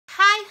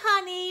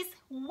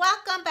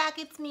Welcome back,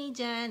 it's me,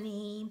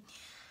 Jenny.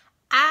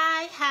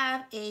 I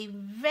have a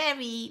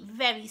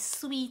very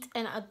sweet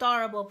and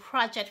adorable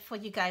project for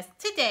you guys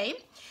today.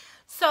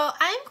 So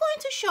I'm going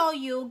to show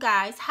you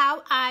guys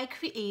how I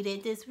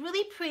created this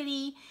really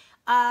pretty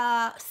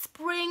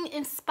spring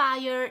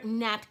inspired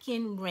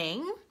napkin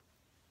ring.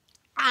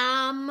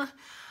 I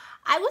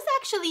was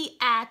actually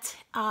at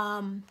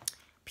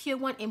Pier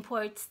 1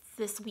 Imports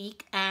this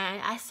week,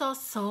 and I saw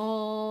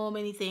so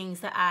many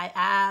things that I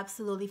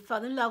absolutely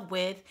fell in love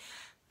with.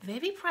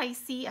 Very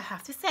pricey, I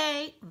have to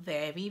say,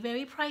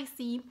 very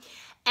pricey.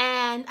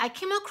 And I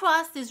came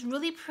across this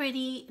really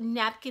pretty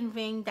napkin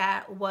ring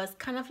that was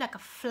kind of like a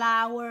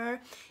flower.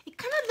 It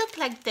kind of looked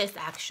like this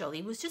actually.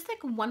 It was just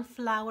like one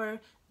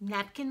flower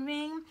napkin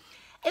ring.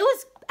 It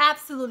was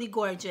absolutely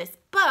gorgeous,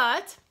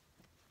 but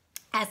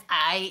as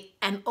I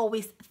am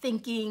always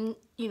thinking,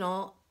 you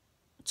know,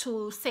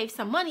 to save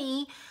some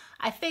money,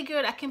 I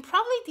figured I can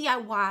probably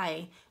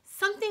DIY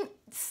something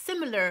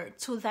similar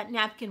to that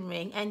napkin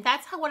ring, and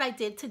that's what I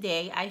did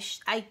today.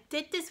 I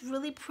did this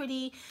really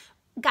pretty,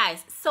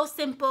 guys, so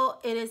simple.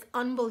 It is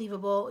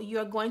unbelievable.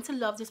 You're going to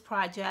love this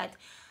project.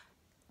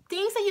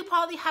 Things that you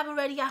probably have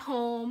already at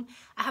home.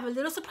 I have a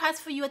little surprise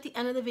for you at the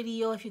end of the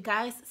video if you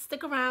guys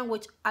stick around,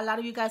 which a lot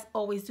of you guys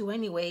always do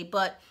anyway,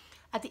 but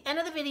at the end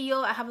of the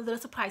video, I have a little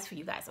surprise for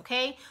you guys,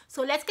 okay?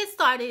 So let's get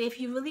started. If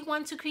you really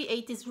want to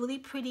create this really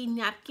pretty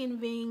napkin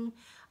ring,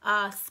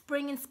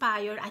 spring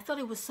inspired, I thought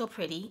it was so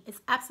pretty.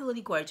 It's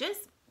absolutely gorgeous.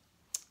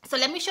 So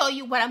let me show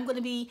you what I'm gonna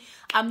be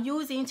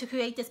using to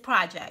create this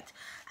project.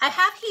 I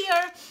have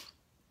here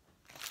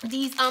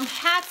these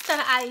hats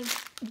that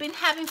I've been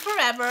having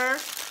forever.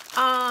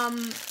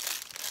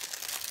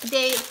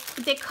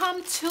 They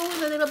come two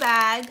in a little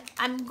bag.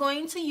 I'm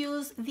going to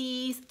use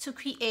these to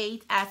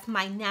create as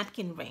my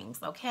napkin rings,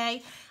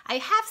 okay? I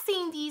have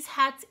seen these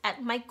hats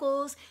at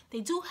Michael's.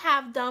 They do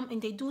have them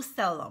and they do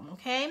sell them,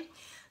 okay?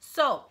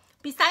 So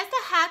besides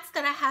the hats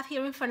that I have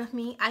here in front of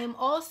me, I am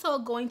also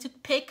going to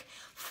pick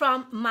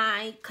from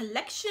my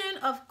collection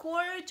of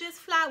gorgeous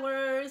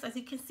flowers, as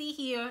you can see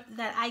here,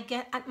 that I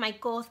get at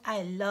Michael's.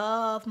 I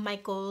love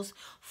Michael's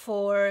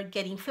for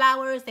getting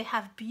flowers. They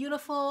have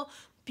beautiful,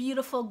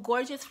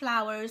 gorgeous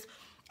flowers,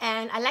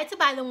 and I like to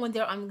buy them when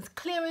they're on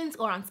clearance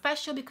or on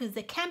special because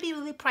they can be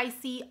really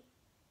pricey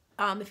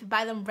if you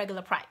buy them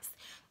regular price.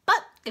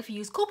 But if you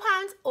use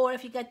coupons or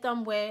if you get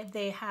them where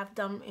they have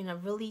them in a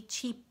really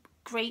cheap,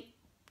 great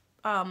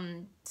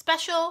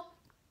special,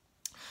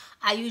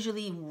 I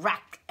usually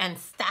rack and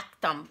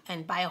stack them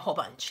and buy a whole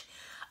bunch.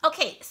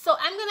 Okay, so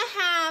I'm gonna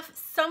have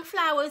some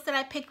flowers that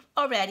I picked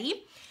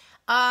already.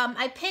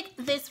 I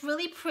picked this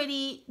really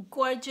pretty,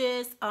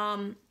 gorgeous,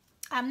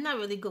 I'm not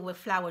really good with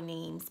flower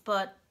names,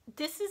 but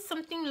this is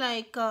something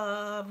like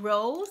a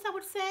rose, I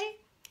would say.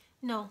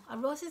 No, a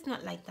rose is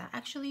not like that.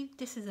 Actually,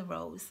 this is a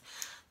rose.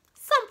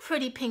 Some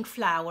pretty pink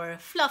flower,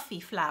 fluffy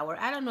flower.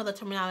 I don't know the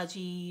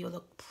terminology or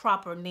the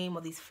proper name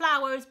of these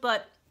flowers,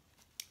 but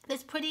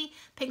this pretty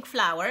pink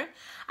flower.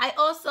 I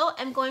also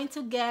am going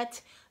to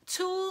get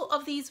two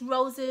of these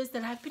roses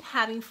that I've been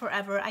having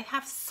forever. I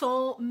have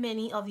so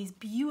many of these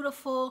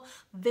beautiful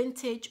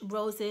vintage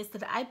roses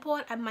that I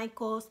bought at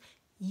Michael's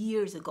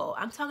years ago.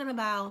 I'm talking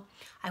about,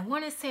 I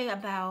want to say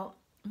about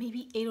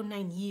maybe 8 or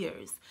 9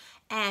 years,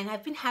 and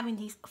I've been having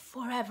these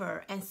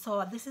forever. And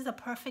so this is a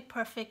perfect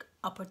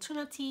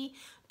opportunity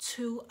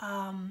to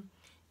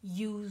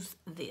use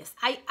this.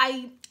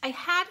 I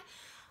had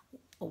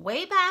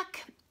way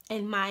back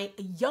in my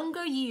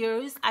younger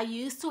years, I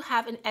used to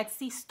have an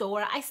Etsy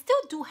store. I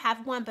still do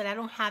have one, but I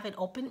don't have it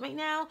open right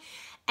now.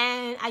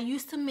 And I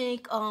used to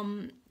make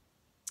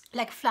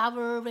like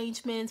flower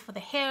arrangements for the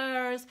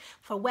hairs,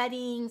 for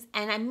weddings,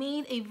 and I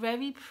made a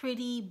very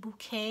pretty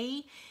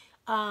bouquet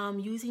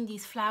using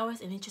these flowers,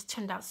 and it just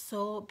turned out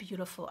so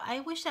beautiful. I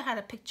wish I had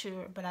a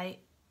picture, but I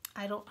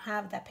don't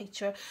have that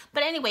picture.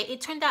 But anyway, it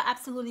turned out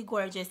absolutely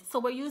gorgeous. So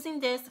we're using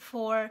this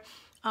for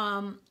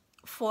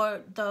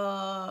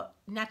the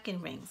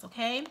napkin rings,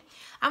 okay?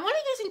 I'm only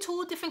using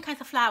 2 different kinds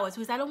of flowers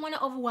because I don't want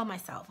to overwhelm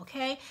myself,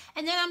 okay?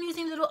 And then I'm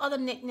using little other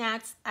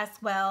knickknacks as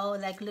well,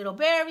 like little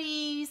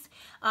berries.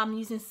 I'm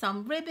using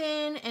some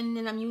ribbon, and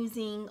then I'm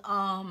using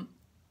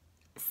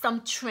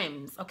some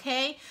trims,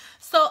 okay?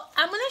 So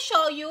I'm going to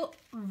show you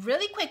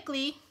really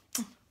quickly,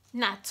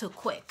 not too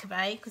quick,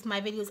 right? Because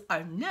my videos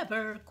are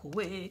never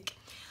quick,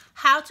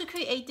 how to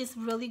create this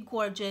really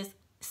gorgeous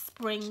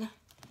spring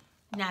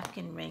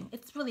napkin ring.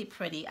 It's really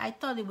pretty. I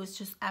thought it was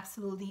just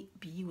absolutely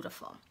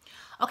beautiful.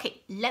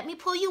 Okay, let me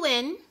pull you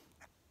in.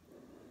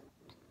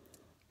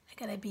 I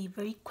gotta be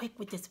very quick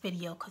with this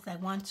video because I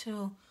want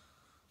to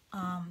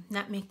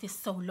not make this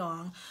so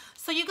long.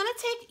 So you're gonna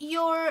take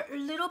your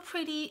little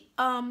pretty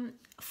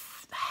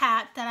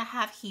hat that I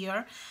have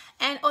here,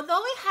 and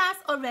although it has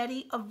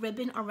already a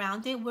ribbon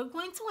around it, we're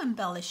going to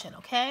embellish it,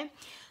 okay?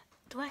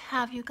 Do I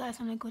have you guys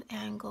on a good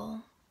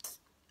angle?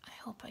 I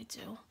hope I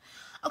do.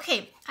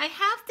 Okay, I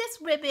have this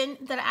ribbon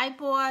that I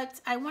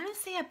bought. I want to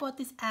say I bought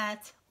this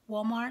at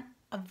Walmart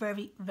a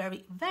very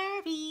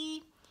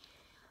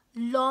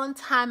long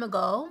time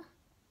ago.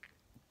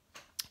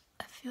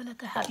 feel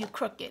like I have you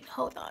crooked.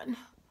 Hold on.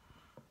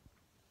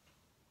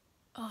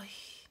 Oh,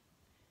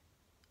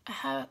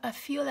 I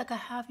feel like I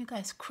have you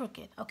guys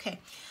crooked. Okay.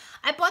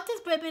 I bought this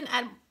ribbon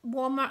at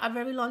Walmart a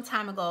very long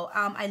time ago.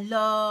 I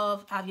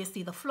love,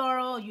 obviously, the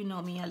floral. You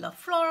know me, I love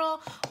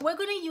floral. We're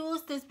going to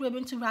use this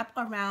ribbon to wrap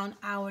around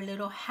our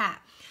little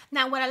hat.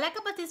 Now, what I like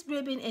about this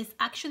ribbon is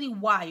actually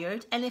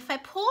wired. And if I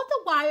pull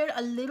the wire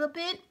a little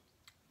bit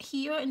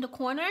here in the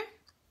corner,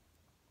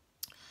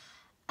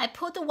 I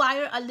pull the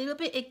wire a little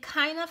bit, it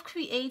kind of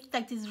creates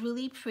like this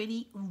really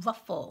pretty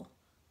ruffle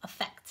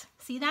effect.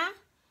 See that?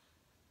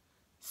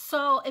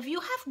 So if you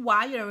have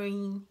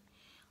wiring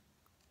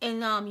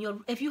in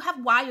if you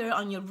have wire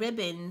on your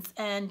ribbons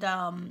and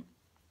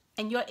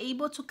you're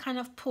able to kind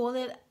of pull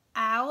it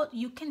out,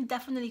 you can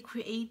definitely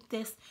create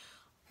this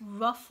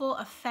ruffle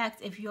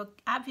effect if you're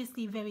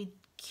obviously very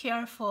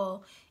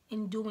careful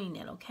in doing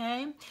it.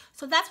 Okay,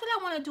 so that's what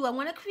I want to do. I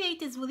want to create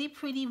this really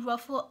pretty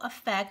ruffle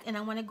effect, and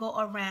I want to go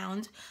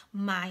around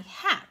my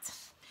hat.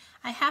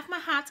 I have my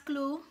hot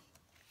glue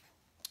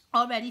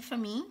all ready for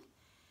me,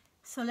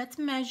 so let's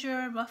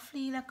measure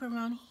roughly like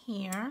around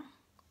here.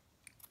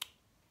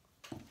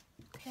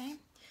 Okay,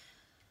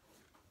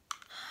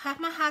 have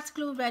my hot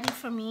glue ready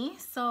for me,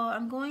 so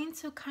I'm going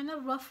to kind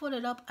of ruffle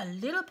it up a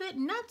little bit,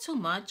 not too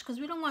much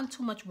because we don't want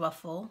too much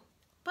ruffle,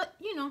 but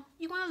you know,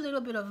 you want a little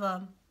bit of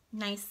a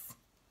nice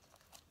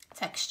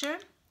texture.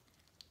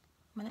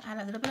 I'm going to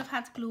add a little bit of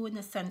hot glue in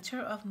the center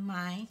of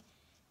my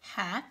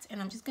hat,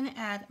 and I'm just going to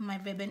add my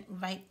ribbon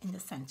right in the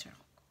center,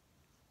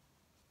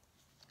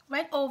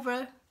 right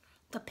over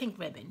the pink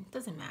ribbon,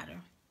 doesn't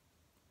matter.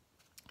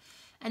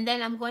 And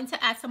then I'm going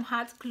to add some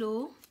hot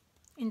glue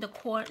in the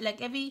corner,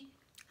 like every,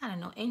 I don't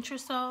know, inch or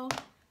so,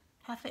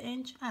 half an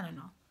inch, I don't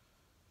know.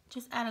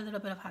 Just add a little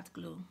bit of hot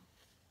glue,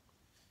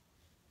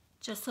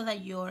 just so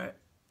that your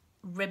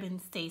ribbon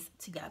stays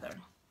together.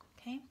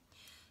 Okay,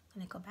 I'm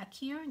gonna go back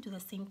here and do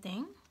the same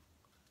thing.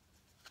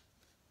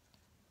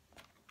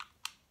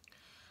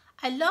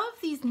 I love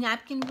these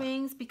napkin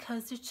rings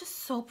because they're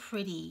just so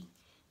pretty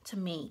to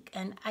make,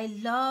 and I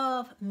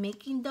love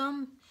making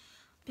them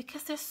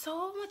because they're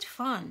so much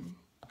fun.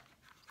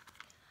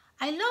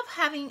 I love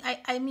having,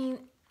 I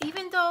mean,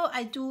 even though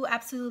I do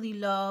absolutely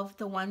love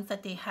the ones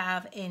that they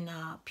have in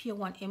Pier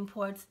 1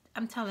 imports,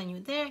 I'm telling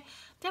you, they're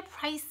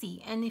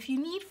pricey. And if you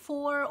need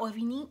 4 or if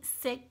you need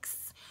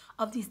 6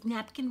 of these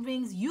napkin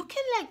rings, you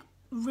can like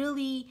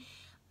really,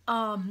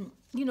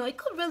 you know, it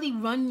could really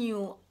run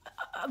you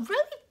a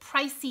really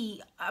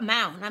pricey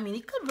amount. I mean,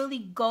 it could really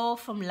go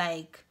from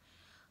like,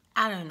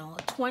 I don't know,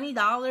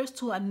 $20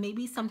 to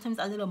maybe sometimes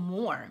a little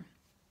more.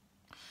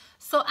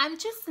 So I'm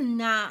just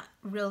not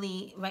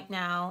really right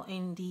now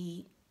in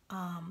the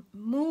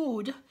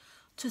mood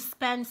to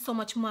spend so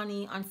much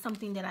money on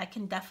something that I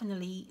can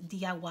definitely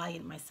DIY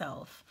it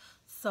myself.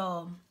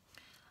 So,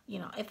 you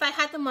know, if I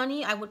had the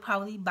money, I would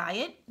probably buy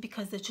it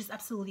because it's just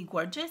absolutely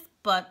gorgeous,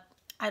 but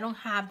I don't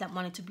have that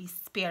money to be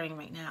sparing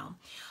right now.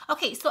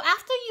 Okay, so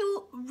after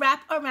you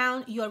wrap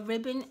around your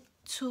ribbon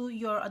to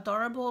your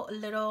adorable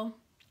little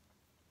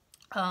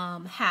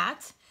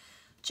hat,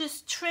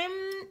 just trim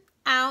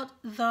out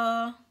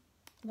the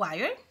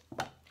wire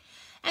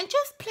and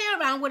just play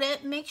around with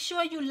it. Make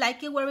sure you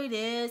like it where it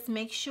is.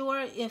 Make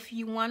sure if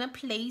you want to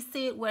place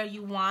it where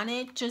you want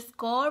it, just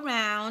go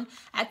around,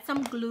 add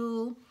some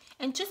glue,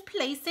 and just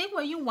place it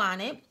where you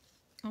want it.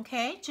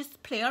 Okay,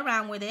 just play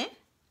around with it.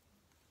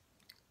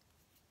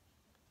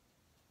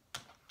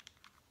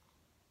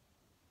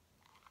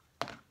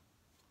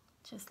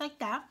 Just like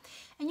that.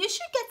 And you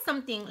should get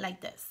something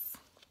like this.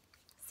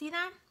 See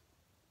that?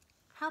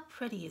 How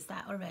pretty is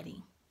that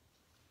already?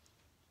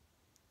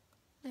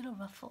 Little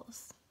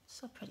ruffles.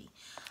 So pretty.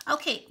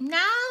 Okay,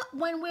 now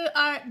when we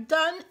are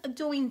done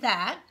doing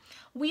that,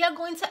 we are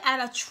going to add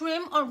a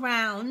trim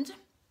around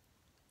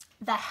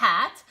the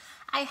hat.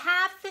 I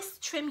have this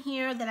trim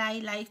here that I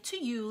like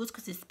to use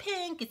because it's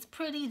pink, it's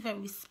pretty,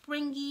 very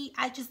springy.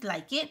 I just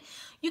like it.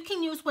 You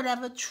can use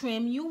whatever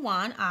trim you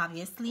want,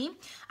 obviously.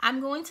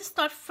 I'm going to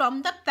start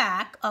from the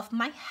back of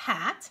my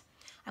hat.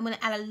 I'm going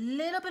to add a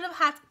little bit of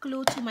hot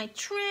glue to my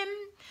trim.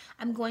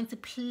 I'm going to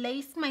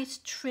place my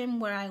trim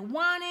where I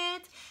want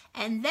it.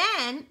 And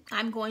then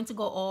I'm going to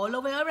go all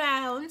the way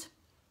around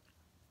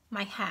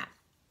my hat.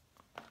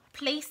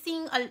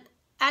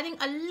 Adding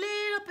a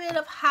little bit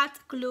of hot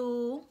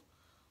glue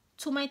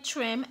to my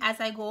trim as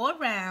I go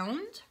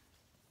around.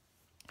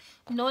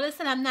 Notice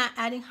that I'm not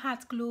adding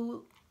hot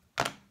glue,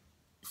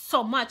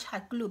 so much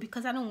hot glue,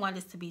 because I don't want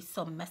this to be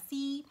so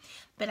messy,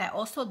 but I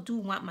also do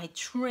want my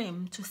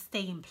trim to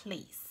stay in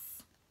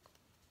place.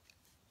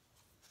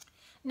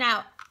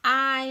 Now,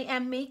 I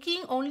am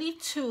making only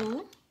 2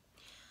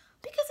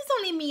 because it's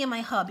only me and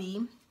my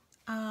hubby.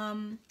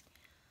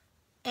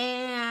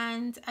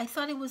 And I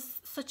thought it was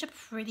such a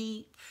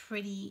pretty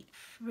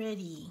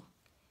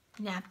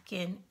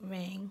napkin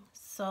ring.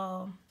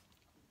 So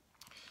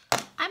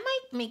I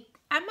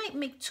might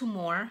make 2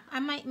 more. I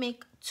might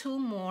make 2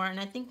 more, and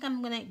I think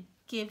I'm gonna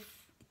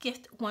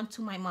gift one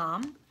to my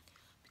mom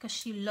because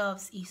she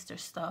loves Easter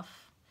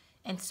stuff.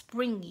 and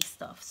springy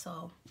stuff.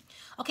 So,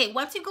 okay,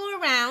 once you go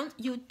around,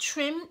 you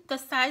trim the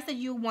size that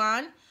you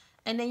want,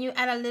 and then you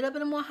add a little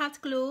bit more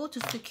hot glue to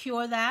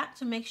secure that,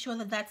 to make sure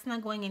that that's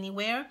not going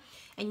anywhere.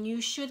 And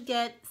you should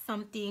get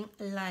something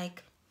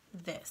like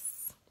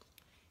this.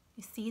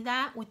 You see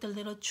that with the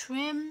little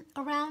trim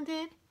around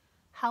it?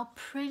 How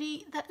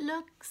pretty that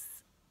looks.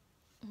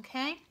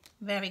 Okay,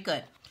 very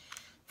good.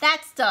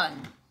 That's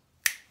done.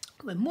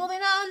 We're moving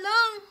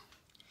along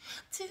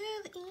to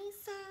the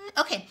east side.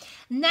 Okay,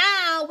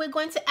 now we're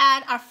going to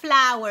add our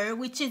flower,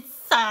 which is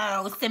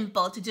so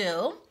simple to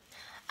do.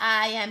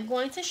 I am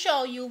going to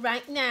show you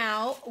right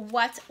now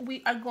what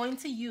we are going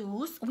to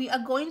use. We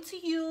are going to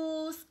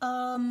use,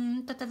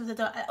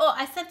 oh,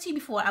 I said to you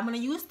before, I'm going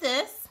to use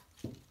this.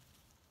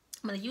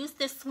 I'm going to use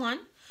this one,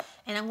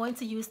 and I'm going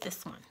to use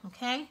this one,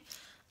 okay?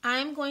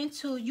 I'm going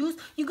to use,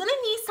 you're going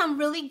to need some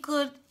really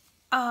good,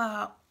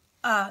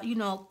 you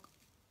know,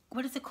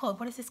 what is it called?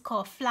 What is this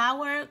called?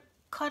 Flower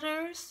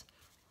cutters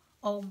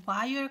or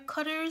wire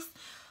cutters,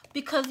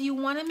 because you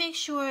want to make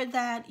sure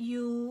that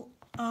you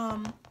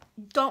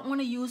don't want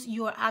to use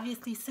your,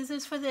 obviously,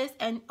 scissors for this,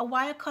 and a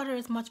wire cutter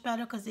is much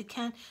better because it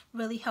can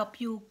really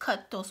help you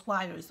cut those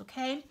wires,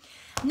 okay?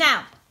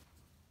 Now,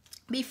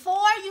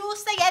 before you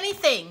say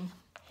anything,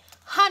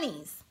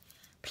 honeys,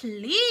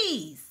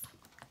 please,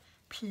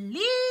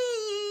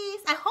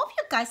 I hope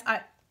you guys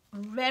are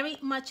very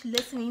much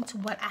listening to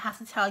what I have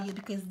to tell you,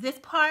 because this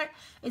part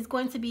is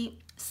going to be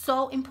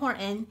so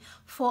important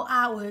for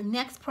our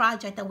next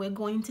project that we're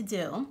going to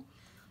do.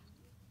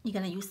 You're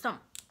going to use some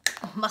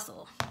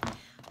muscle.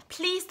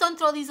 Please don't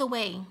throw these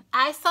away.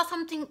 I saw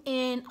something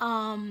in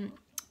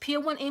Pier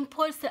 1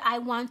 Imports that I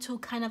want to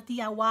kind of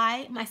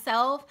DIY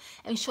myself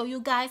and show you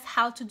guys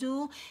how to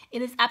do.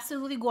 It is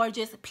absolutely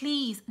gorgeous.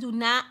 Please do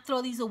not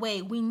throw these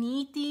away. We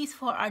need these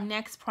for our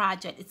next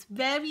project. It's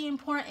very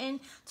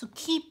important to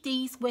keep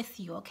these with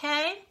you,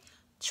 okay?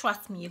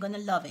 Trust me, you're gonna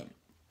love it.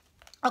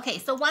 Okay,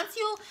 so once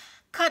you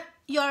cut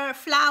your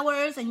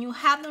flowers and you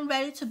have them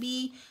ready to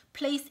be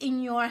placed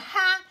in your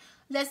hat,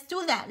 let's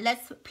do that.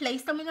 Let's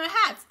place them in our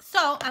hats.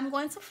 So I'm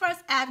going to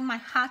first add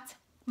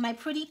my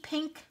pretty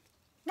pink,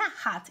 not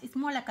hot, it's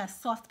more like a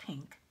soft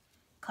pink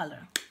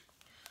color.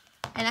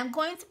 And I'm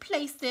going to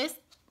place this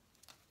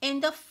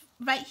in the,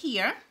 right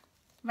here,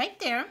 right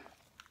there.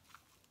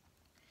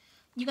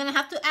 You're gonna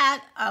have to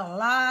add a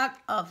lot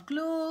of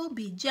glue.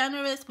 Be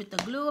generous with the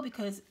glue,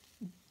 because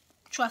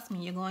trust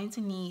me, you're going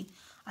to need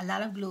a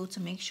lot of glue to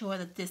make sure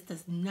that this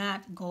does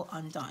not go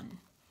undone.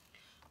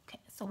 Okay,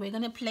 so we're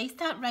gonna place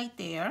that right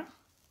there.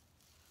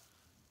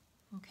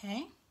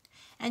 Okay,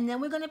 and then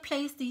we're gonna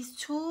place these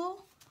two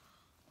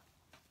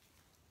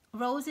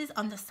roses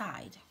on the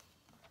side.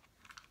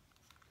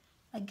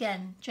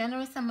 Again,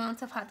 generous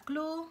amounts of hot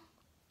glue.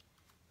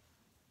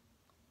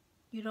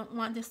 You don't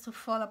want this to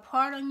fall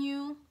apart on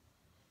you,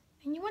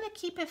 and you want to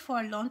keep it for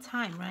a long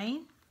time, right?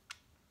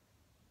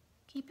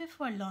 Keep it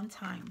for a long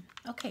time.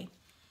 Okay,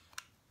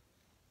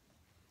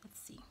 let's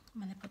see.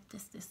 I'm gonna put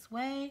this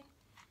way.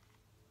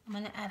 I'm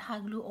gonna add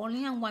hot glue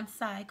only on one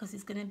side because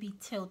it's gonna be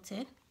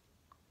tilted.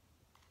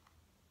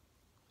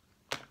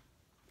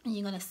 And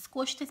you're gonna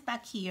squish this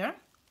back here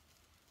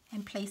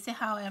and place it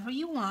however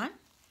you want.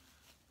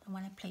 I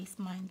want to place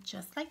mine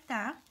just like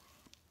that.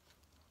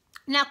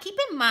 Now keep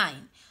in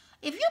mind,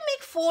 if you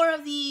make 4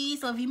 of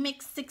these, or if you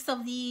make 6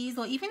 of these,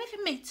 or even if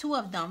you make 2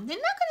 of them, they're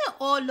not going to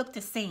all look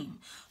the same.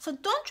 So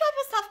don't drive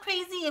yourself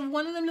crazy if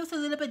one of them looks a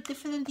little bit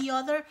different than the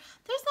other.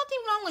 There's nothing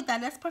wrong with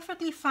that. That's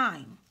perfectly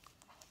fine.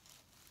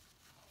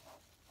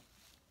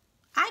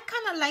 I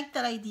kind of like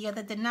that idea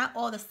that they're not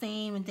all the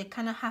same and they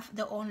kind of have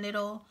their own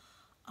little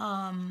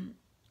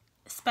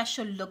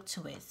special look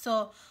to it.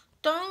 So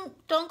don't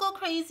go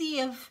crazy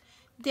if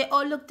they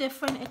all look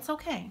different. It's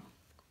okay.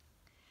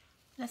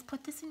 Let's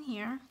put this in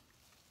here.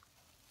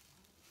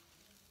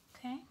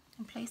 Okay,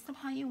 and place them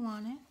how you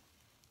want it.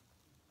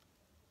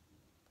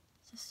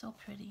 This is so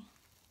pretty.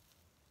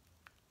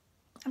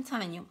 I'm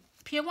telling you,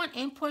 Pier 1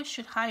 Imports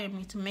should hire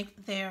me to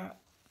make their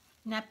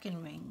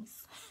napkin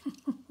rings.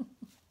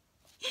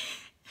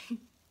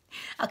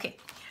 Okay,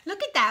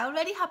 look at that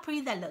already, how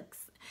pretty that looks.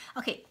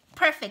 Okay,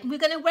 perfect. We're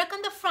gonna work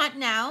on the front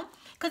now,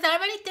 because I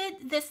already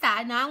did this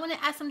side. Now I want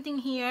to add something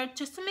here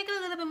just to make it a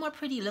little bit more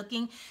pretty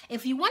looking.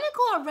 If you want to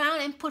go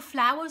around and put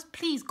flowers,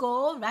 please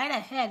go right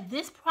ahead.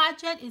 This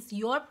project is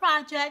your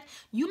project.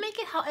 You make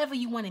it however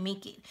you want to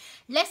make it.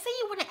 Let's say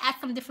you want to add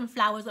some different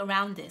flowers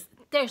around this.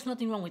 There's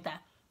nothing wrong with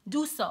that.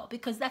 Do so,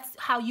 because that's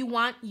how you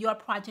want your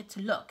project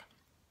to look.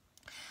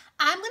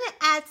 I'm going to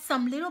add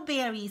some little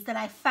berries that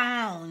I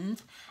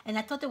found, and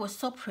I thought they were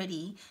so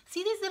pretty.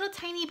 See these little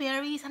tiny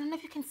berries? I don't know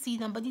if you can see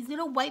them, but these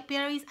little white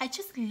berries, I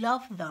just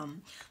love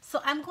them.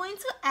 So I'm going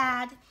to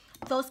add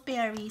those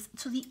berries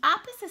to the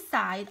opposite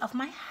side of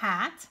my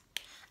hat.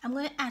 I'm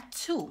going to add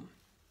 2.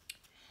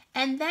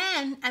 And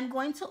then I'm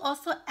going to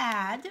also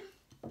add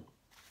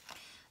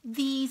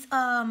these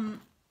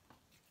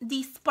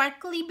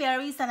sparkly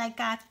berries that I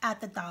got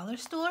at the dollar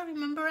store.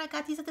 Remember I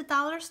got these at the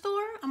dollar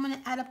store? I'm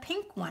going to add a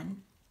pink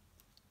one.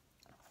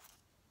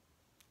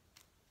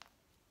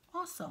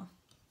 Also,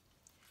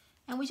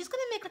 And we're just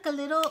gonna make like a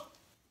little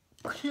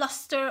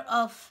cluster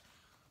of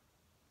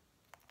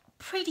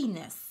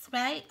prettiness,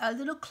 right? A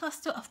little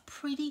cluster of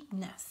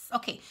prettiness.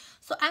 Okay,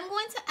 so I'm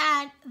going to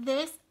add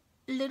this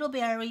little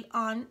berry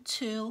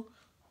onto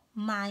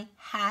my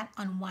hat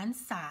on one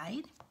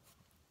side.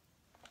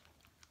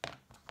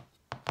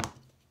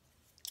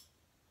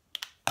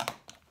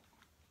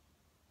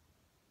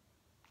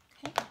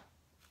 Okay,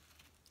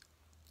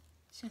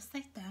 just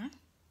like that.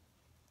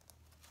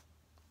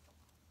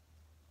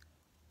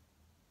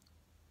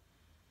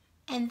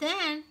 And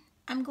then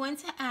I'm going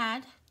to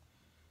add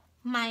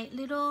my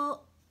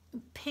little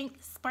pink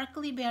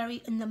sparkly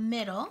berry in the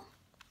middle.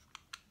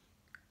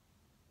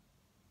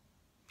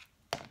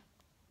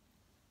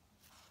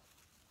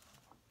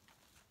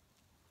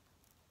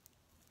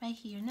 Right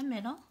here in the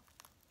middle.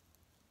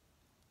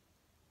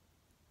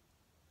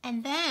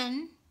 And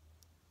then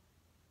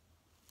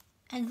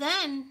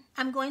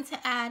I'm going to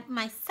add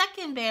my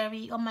second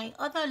berry, or my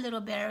other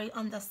little berry,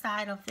 on the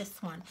side of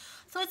this one.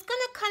 So it's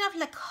gonna kind of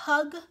like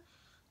hug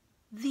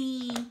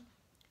the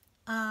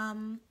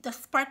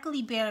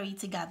sparkly berry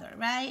together,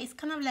 right? It's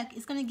kind of like,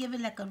 it's gonna give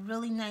it like a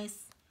really nice,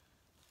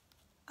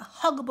 a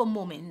huggable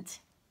moment.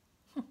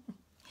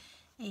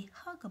 A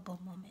huggable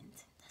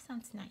moment. That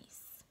sounds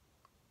nice.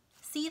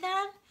 See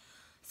that?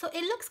 So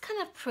it looks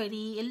kind of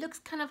pretty. It looks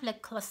kind of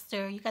like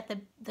cluster. You got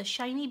the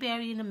shiny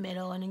berry in the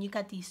middle, and then you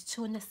got these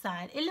two on the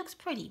side. It looks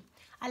pretty.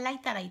 I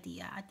like that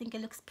idea. I think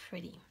it looks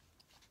pretty.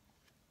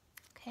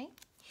 Okay.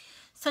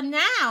 So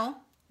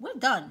now we're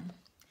done.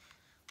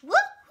 Whoop,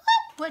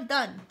 whoop, we're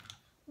done.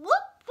 Whoop,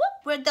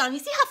 whoop, we're done. You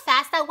see how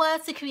fast that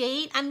was to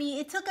create? I mean,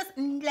 it took us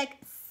like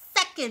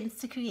seconds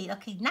to create.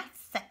 Okay, not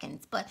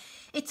seconds, but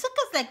it took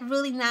us like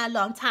really not a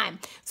long time.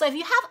 So if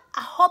you have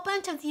a whole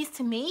bunch of these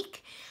to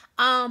make,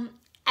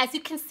 as you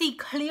can see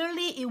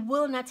clearly, it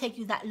will not take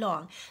you that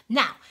long.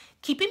 Now,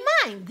 keep in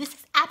mind, this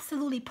is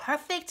absolutely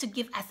perfect to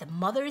give as a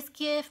mother's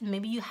gift.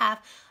 Maybe you have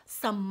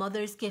some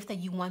mother's gift that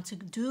you want to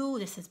do.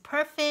 This is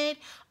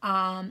perfect.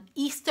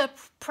 Easter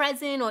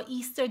present or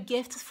Easter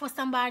gift for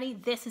somebody.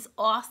 This is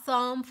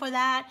awesome for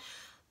that.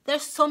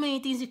 There's so many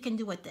things you can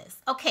do with this.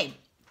 Okay,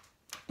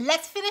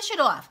 let's finish it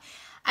off.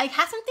 I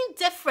have something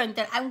different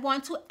that I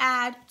want to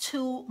add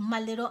to my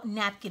little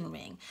napkin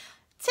ring.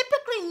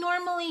 Typically,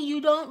 normally, you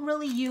don't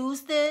really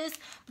use this,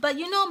 but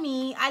you know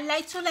me, I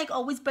like to like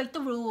always break the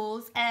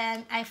rules,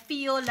 and I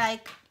feel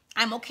like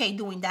I'm okay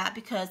doing that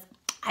because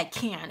I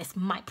can. It's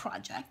my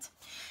project.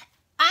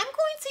 I'm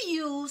going to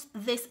use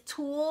this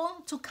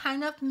tool to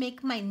kind of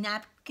make my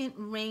napkin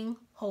ring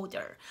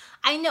holder.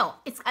 I know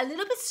it's a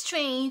little bit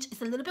strange,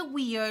 it's a little bit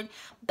weird,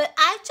 but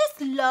I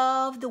just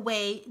love the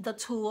way the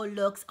tool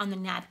looks on the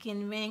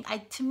napkin ring.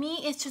 To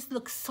me, it just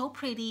looks so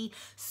pretty,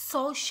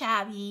 so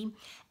shabby,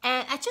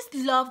 and I just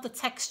love the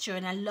texture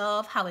and I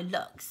love how it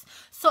looks.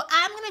 So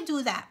I'm gonna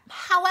do that.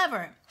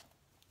 However,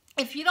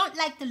 if you don't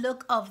like the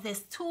look of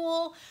this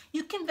tool,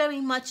 you can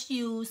very much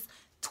use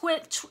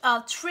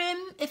trim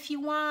if you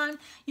want.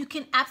 You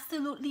can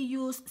absolutely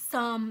use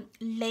some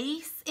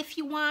lace if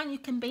you want. You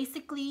can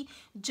basically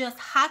just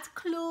hot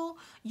glue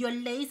your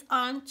lace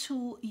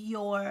onto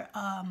your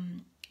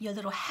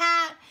little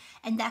hat,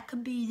 and that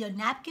could be your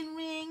napkin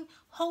ring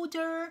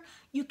holder.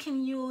 You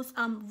can use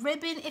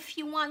ribbon if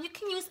you want. You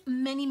can use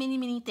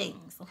many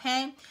things.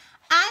 Okay,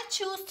 I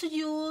choose to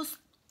use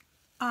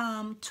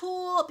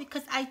tulle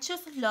because I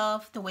just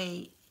love the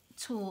way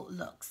tulle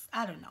looks.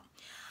 I don't know.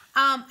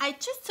 I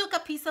just took a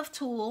piece of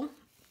tulle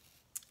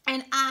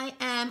and I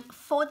am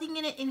folding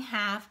it in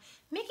half,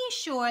 making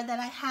sure that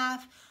I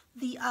have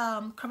the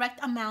correct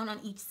amount on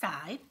each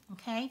side,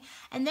 okay?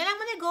 And then I'm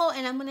gonna go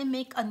and I'm gonna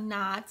make a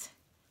knot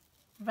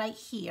right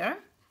here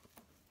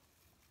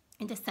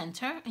in the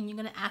center, and you're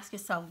gonna ask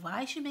yourself,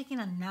 why is she making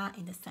a knot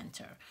in the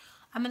center?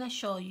 I'm gonna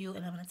show you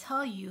and I'm gonna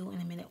tell you in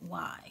a minute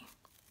why.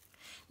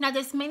 Now,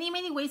 there's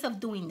many ways of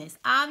doing this.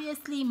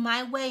 Obviously,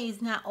 my way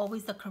is not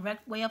always the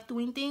correct way of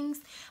doing things,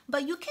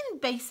 but you can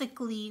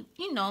basically,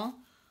 you know,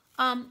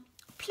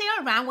 play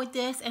around with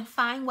this and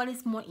find what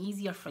is more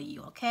easier for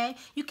you, okay?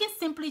 You can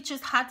simply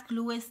just hot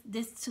glue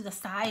this to the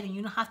side and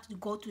you don't have to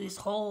go through this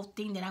whole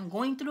thing that I'm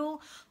going through.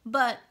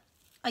 But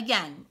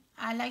again,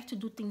 I like to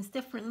do things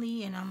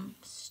differently and I'm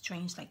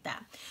strange like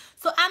that.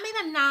 So I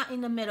made a knot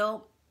in the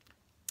middle,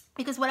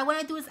 because what I want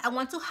to do is I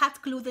want to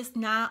hot glue this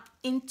knot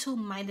into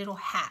my little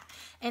hat,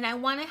 and I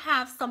want to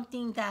have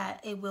something that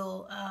it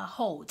will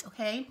hold,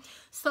 okay?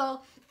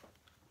 So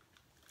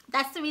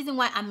that's the reason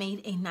why I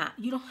made a knot.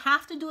 You don't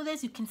have to do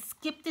this. You can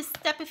skip this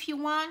step if you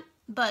want,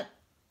 but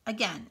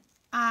again,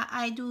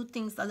 I do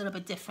things a little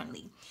bit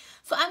differently.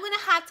 So I'm going to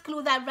hot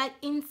glue that right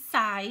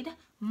inside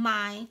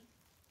my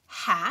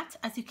hat,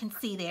 as you can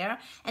see there,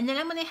 and then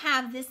I'm going to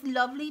have this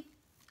lovely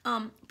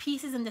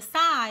pieces in the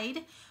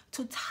side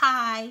to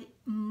tie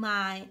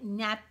my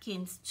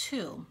napkins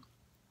to.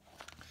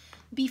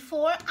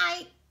 Before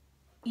I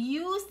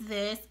use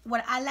this,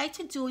 what I like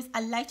to do is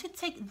I like to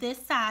take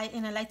this side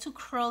and I like to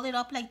curl it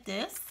up like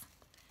this,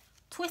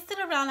 twist it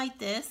around like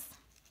this,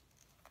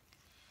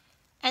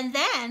 and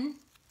then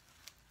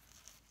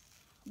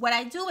what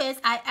I do is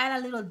I add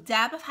a little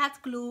dab of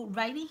hot glue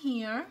right in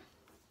here,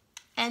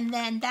 and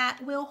then that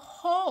will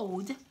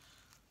hold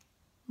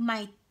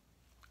my,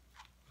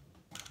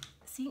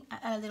 see, I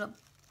add a little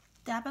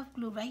dab of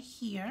glue right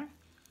here,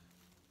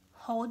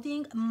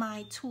 holding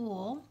my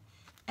tool,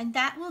 and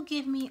that will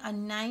give me a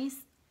nice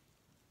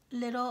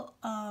little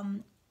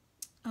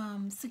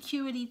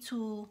security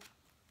to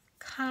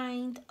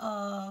kind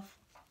of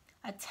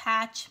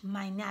attach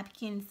my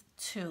napkins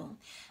to.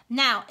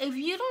 Now, if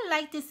you don't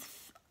like this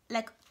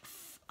like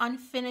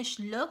unfinished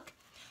look,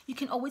 you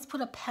can always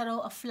put a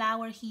petal, a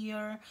flower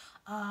here.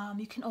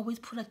 You can always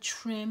put a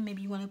trim.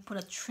 Maybe you want to put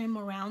a trim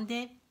around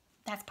it.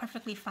 That's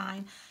perfectly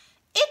fine.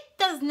 It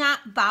does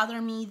not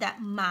bother me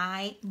that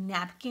my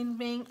napkin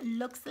ring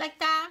looks like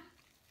that.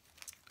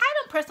 I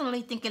don't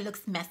personally think it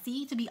looks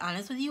messy, to be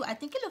honest with you. I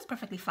think it looks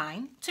perfectly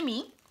fine to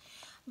me.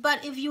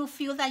 But if you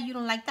feel that you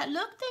don't like that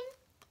look, then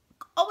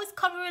always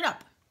cover it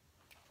up.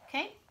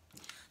 Okay?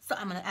 So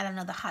I'm going to add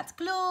another hot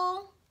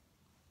glue.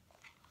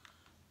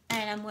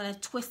 And I'm going to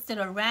twist it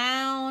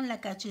around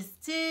like I just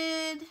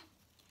did.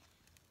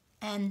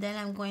 And then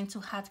I'm going to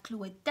hot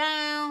glue it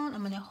down.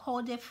 I'm going to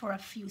hold it for a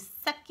few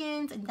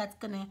seconds, and that's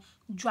going to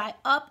dry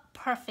up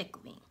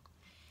perfectly.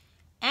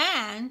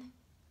 And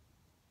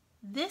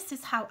this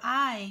is how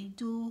I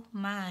do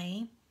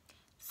my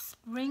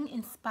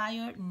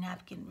spring-inspired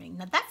napkin ring.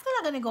 Now that's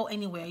not going to go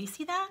anywhere. You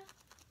see that?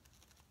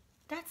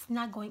 That's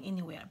not going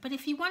anywhere. But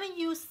if you want to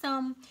use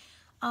some,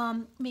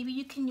 maybe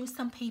you can use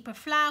some paper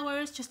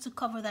flowers just to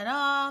cover that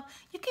up.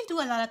 You can do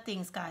a lot of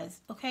things,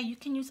 guys. Okay, you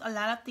can use a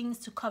lot of things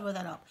to cover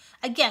that up.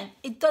 Again,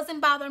 it doesn't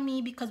bother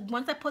me because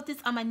once I put this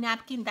on my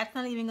napkin, that's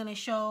not even going to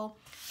show.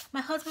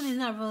 My husband is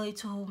not really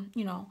too,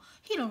 you know,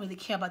 he don't really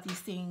care about these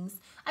things.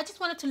 I just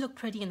want it to look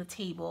pretty on the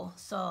table.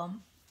 So,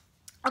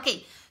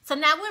 okay, so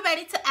now we're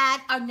ready to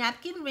add our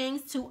napkin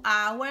rings to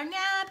our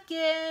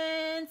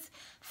napkins.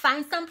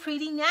 Find some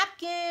pretty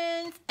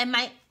napkins, and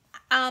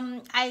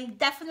I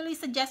definitely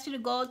suggest you to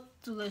go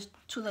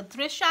to the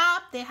thrift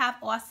shop. They have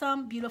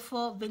awesome,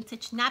 beautiful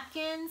vintage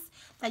napkins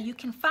that you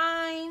can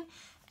find,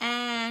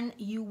 and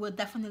you will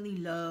definitely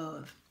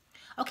love.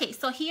 Okay,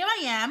 so here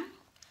I am.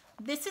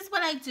 This is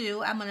what I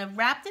do. I'm gonna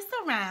wrap this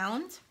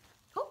around.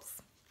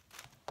 Oops.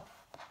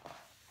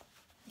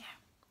 Yeah,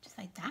 just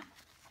like that.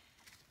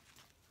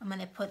 I'm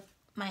gonna put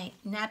my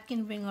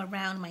napkin ring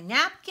around my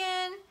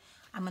napkin.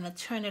 I'm gonna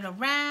turn it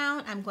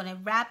around. I'm gonna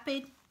wrap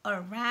it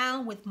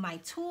around with my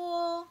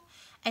tool,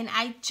 and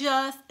I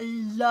just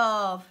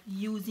love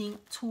using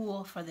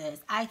tool for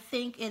this. I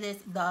think it is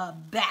the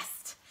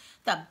best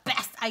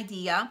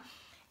idea,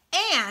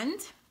 and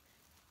it's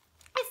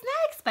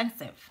not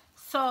expensive.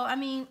 So I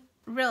mean,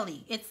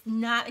 really, it's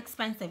not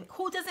expensive.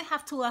 Who doesn't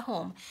have tool at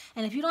home?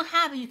 And if you don't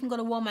have it, you can go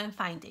to Walmart and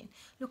find it.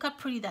 Look how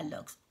pretty that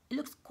looks. It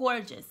looks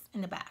gorgeous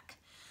in the back.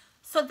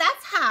 So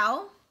that's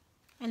how,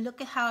 and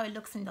look at how it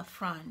looks in the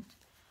front.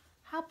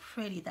 How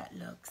pretty that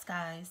looks,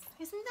 guys.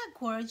 Isn't that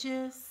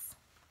gorgeous?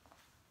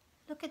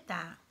 Look at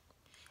that.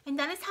 And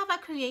that is how I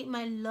create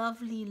my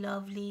lovely,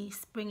 lovely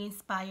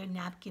spring-inspired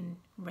napkin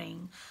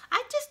ring.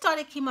 I just thought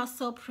it came out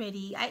so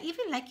pretty. I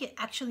even like it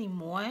actually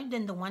more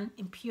than the one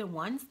in Pier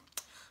ones.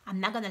 I'm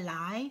not gonna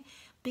lie,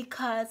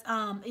 because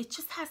it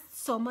just has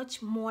so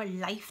much more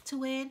life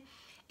to it,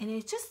 and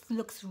it just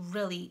looks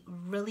really,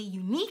 really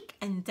unique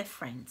and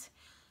different.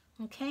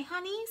 Okay,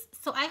 honeys,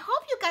 so I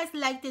hope you guys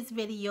like this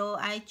video.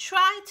 I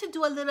tried to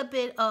do a little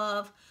bit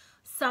of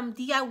some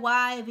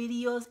DIY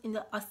videos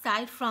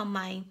aside from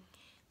my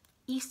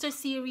Easter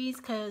series,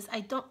 because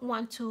I don't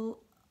want to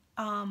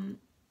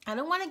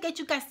get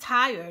you guys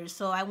tired.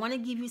 So I want to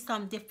give you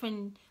some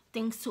different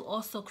things to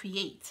also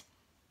create.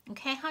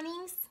 Okay,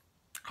 honeys,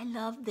 I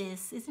love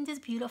this. Isn't this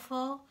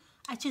beautiful?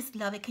 I just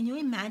love it. Can you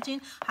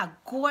imagine how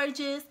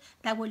gorgeous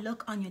that would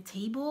look on your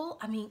table?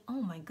 I mean,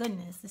 oh my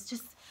goodness, it's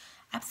just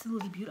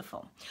absolutely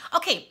beautiful.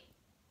 Okay,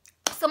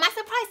 so my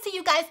surprise to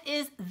you guys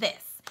is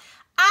this.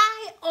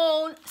 I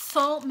own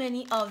so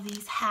many of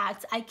these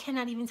hats. I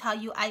cannot even tell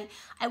you. I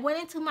went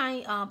into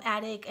my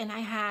attic and I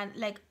had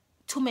like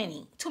too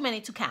many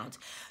to count.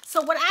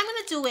 So what I'm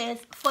gonna do is,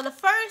 for the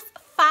first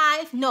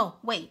 5, no,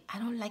 wait, I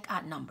don't like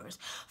odd numbers.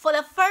 For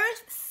the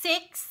first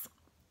 6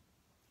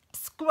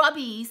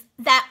 scrubbies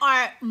that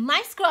are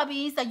my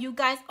scrubbies that you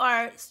guys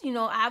are, you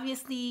know,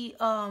 obviously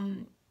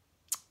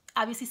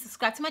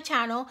subscribe to my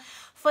channel.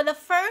 For the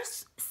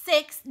first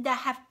 6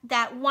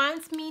 that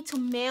wants me to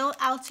mail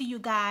out to you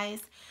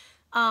guys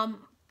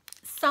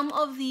some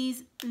of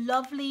these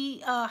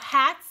lovely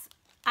hats,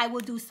 I will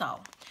do so.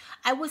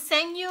 I will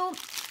send you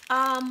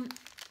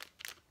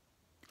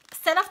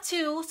set of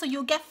 2, so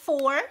you'll get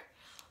 4,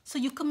 so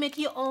you can make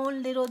your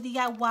own little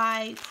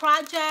DIY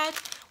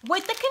project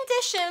with the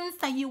conditions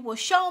that you will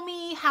show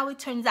me how it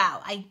turns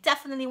out. I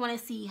definitely want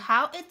to see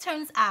how it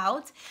turns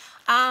out.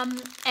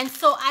 And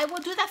so I will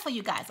do that for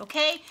you guys,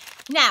 okay?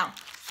 Now,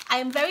 I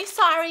am very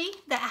sorry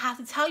that I have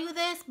to tell you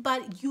this,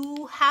 but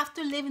you have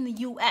to live in the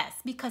US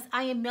because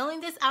I am mailing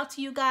this out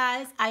to you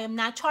guys. I am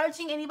not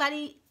charging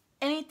anybody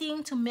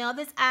anything to mail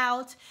this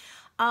out.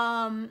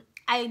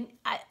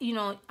 you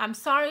know, I'm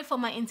sorry for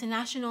my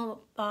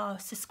international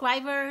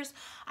subscribers.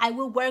 I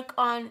will work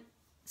on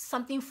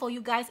something for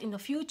you guys in the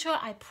future,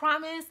 I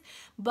promise.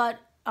 But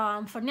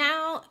for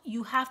now,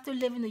 you have to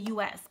live in the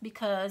US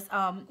because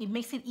it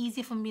makes it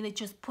easier for me to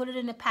just put it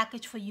in a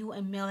package for you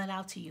and mail it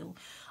out to you.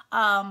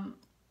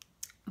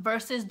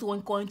 Versus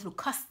going through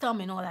custom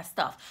and all that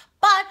stuff.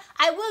 But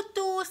I will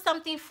do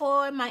something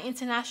for my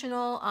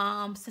international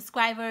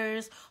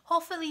subscribers,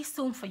 hopefully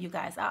soon for you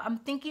guys. I'm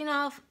thinking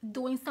of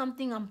doing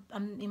something. I'm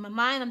in my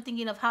mind, I'm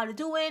thinking of how to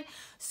do it.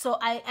 So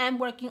I am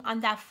working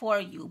on that for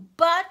you.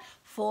 But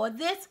for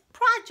this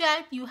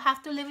project, you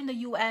have to live in the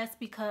US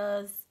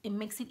because it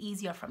makes it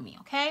easier for me,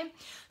 okay?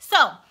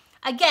 So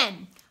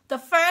again, the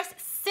first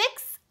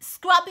 6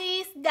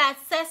 scrubbies that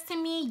says to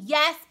me,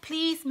 yes,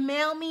 please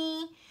mail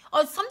me,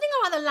 or something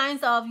along the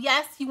lines of,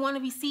 yes, you want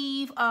to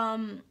receive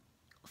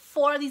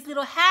 4 of these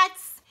little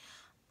hats,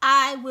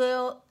 I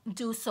will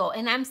do so.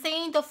 And I'm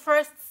saying the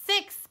first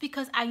 6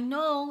 because I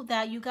know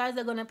that you guys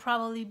are going to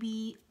probably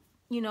be,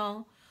 you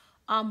know,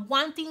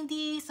 wanting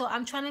these. So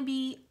I'm trying to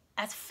be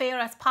as fair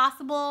as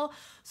possible.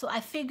 So I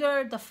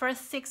figured the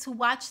first 6 who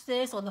watch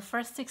this, or the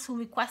first 6 who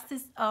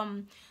requested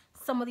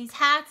some of these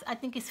hats, I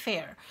think is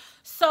fair.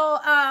 So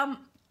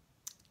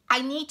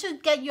I need to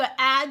get your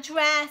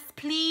address.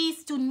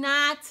 Please do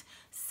not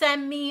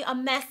send me a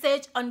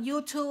message on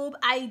YouTube.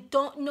 I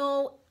don't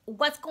know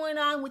what's going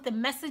on with the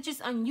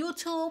messages on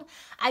YouTube.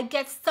 I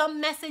get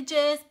some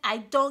messages. I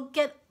don't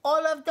get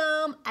all of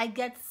them. I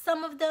get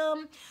some of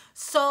them.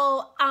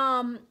 So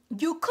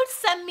you could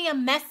send me a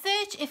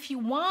message if you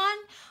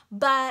want,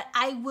 but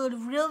I would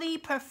really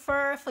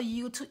prefer for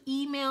you to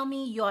email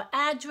me your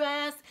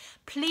address.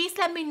 Please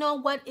let me know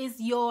what is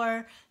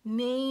your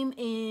name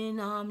in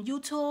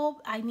YouTube.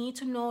 I need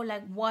to know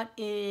like what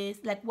is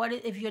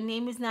if your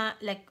name is not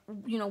like,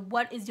 you know,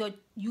 what is your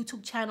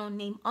YouTube channel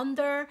name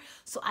under,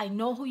 so I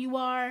know who you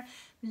are.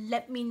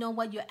 Let me know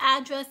what your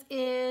address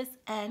is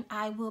and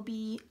I will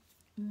be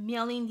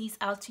mailing these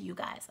out to you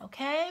guys,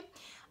 okay?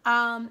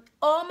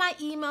 All my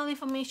email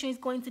information is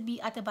going to be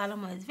at the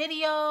bottom of this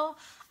video.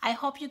 I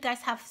hope you guys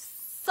have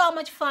so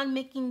much fun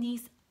making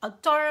these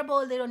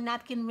adorable little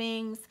napkin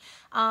rings.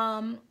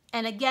 And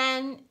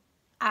again,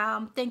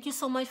 thank you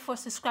so much for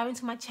subscribing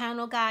to my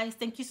channel, guys.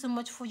 Thank you so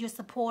much for your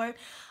support.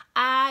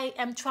 I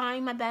am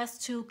trying my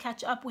best to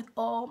catch up with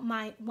all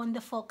my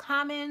wonderful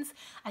comments.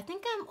 I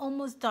think I'm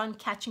almost done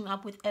catching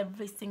up with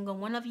every single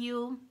one of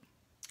you.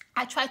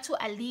 I try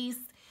to at least,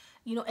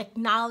 you know,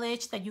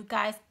 acknowledge that you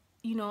guys,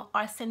 you know,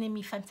 are sending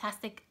me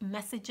fantastic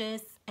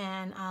messages,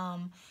 and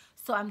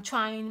so I'm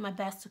trying my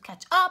best to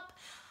catch up.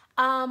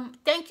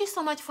 Thank you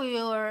so much for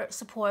your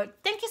support.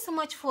 Thank you so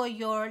much for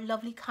your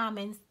lovely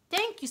comments.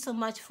 Thank you so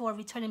much for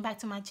returning back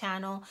to my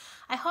channel.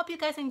 I hope you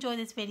guys enjoyed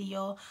this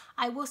video.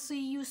 I will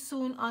see you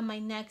soon on my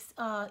next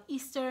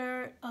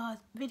Easter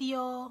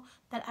video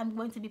that I'm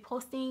going to be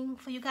posting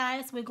for you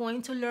guys. We're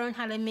going to learn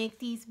how to make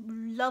these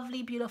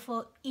lovely,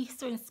 beautiful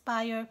Easter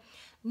inspired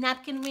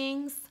napkin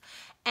rings.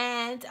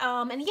 And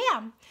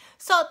yeah,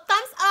 so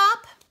thumbs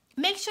up.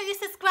 Make sure you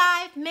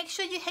subscribe. Make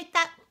sure you hit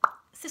that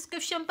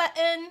subscription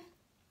button.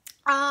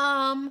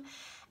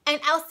 And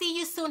I'll see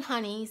you soon,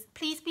 honeys.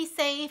 Please be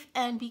safe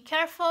and be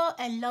careful,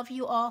 and love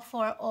you all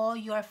for all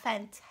your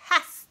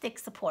fantastic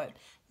support.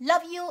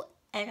 Love you,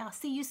 and I'll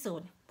see you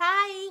soon.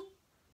 Bye.